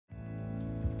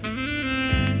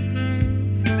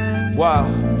Wow.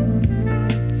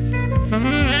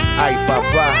 Ay,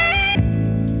 papa.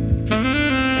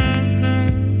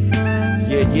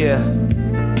 Yeah.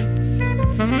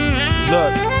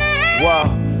 Look, wow.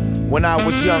 When I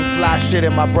was young, fly shit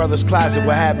in my brother's closet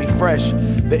would have me fresh.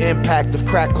 The impact of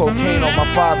crack cocaine on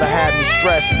my father had me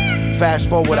stressed. Fast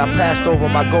forward, I passed over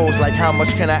my goals like how much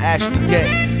can I actually get?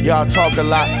 Y'all talk a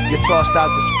lot, you tossed out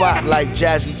the spot like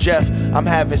Jazzy Jeff. I'm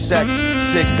having sex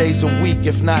 6 days a week,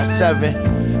 if not 7.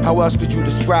 How else could you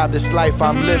describe this life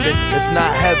I'm living? If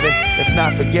not heaven, if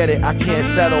not forget it, I can't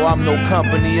settle. I'm no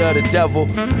company of the devil.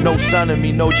 No son of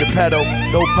me, no Geppetto.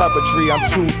 No puppetry, I'm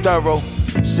too thorough.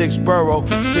 6 borough,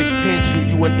 6 pinch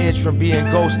you an inch from being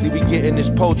ghostly. We getting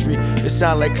this poultry. It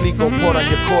sound like Clico poured on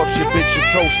your corpse, your bitch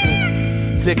should toast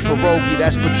me. Thick pierogi,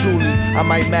 that's patchouli. I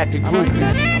might mac a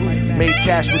groupie. Made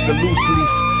cash with the loose leaf.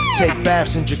 Take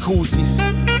baths in jacuzzis.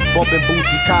 Bumping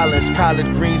Bootsy Collins,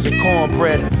 collard greens and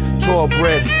cornbread. Tall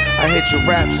bread. I hit your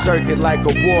rap circuit like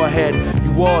a warhead.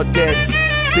 You all dead.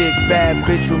 Big bad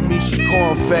bitch with me, she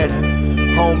corn fed.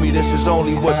 Homie, this is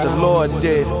only what the Lord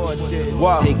did.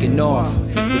 Wow. Taking off.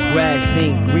 The grass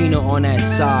ain't greener on that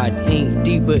side, ain't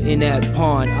deeper in that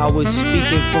pond. I was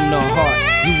speaking from the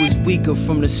heart, you was weaker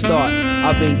from the start.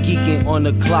 I've been geeking on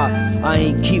the clock, I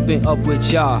ain't keeping up with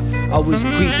y'all. I was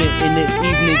creeping in the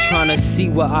evening trying to see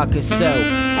what I could sell.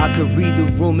 I could read the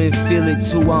room and feel it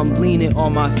too, I'm leaning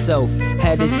on myself.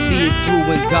 Had to see it through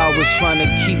when God was trying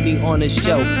to keep me on the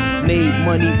shelf. Made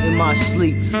money in my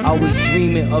sleep, I was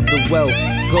dreaming of the wealth.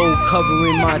 Gold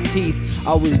covering my teeth,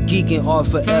 I was geeking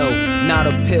off of L, not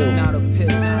a pill.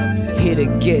 Here to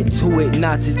get to it,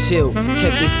 not to chill.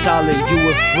 Kept it solid, you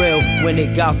were frail when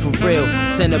it got for real.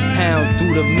 Send a pound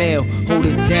through the mail, hold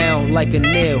it down like a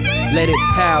nail. Let it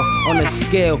pow on a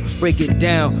scale, break it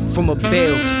down from a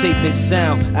bale. Safe and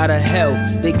sound, out of hell,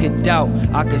 they could doubt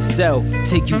I could sell.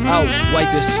 Take you out,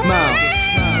 wipe your smile.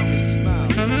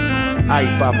 Ay,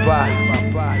 papa.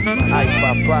 Ay,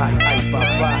 papa. Ay,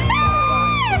 papa.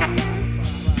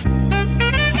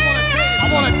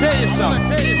 I wanna tell you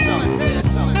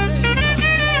something.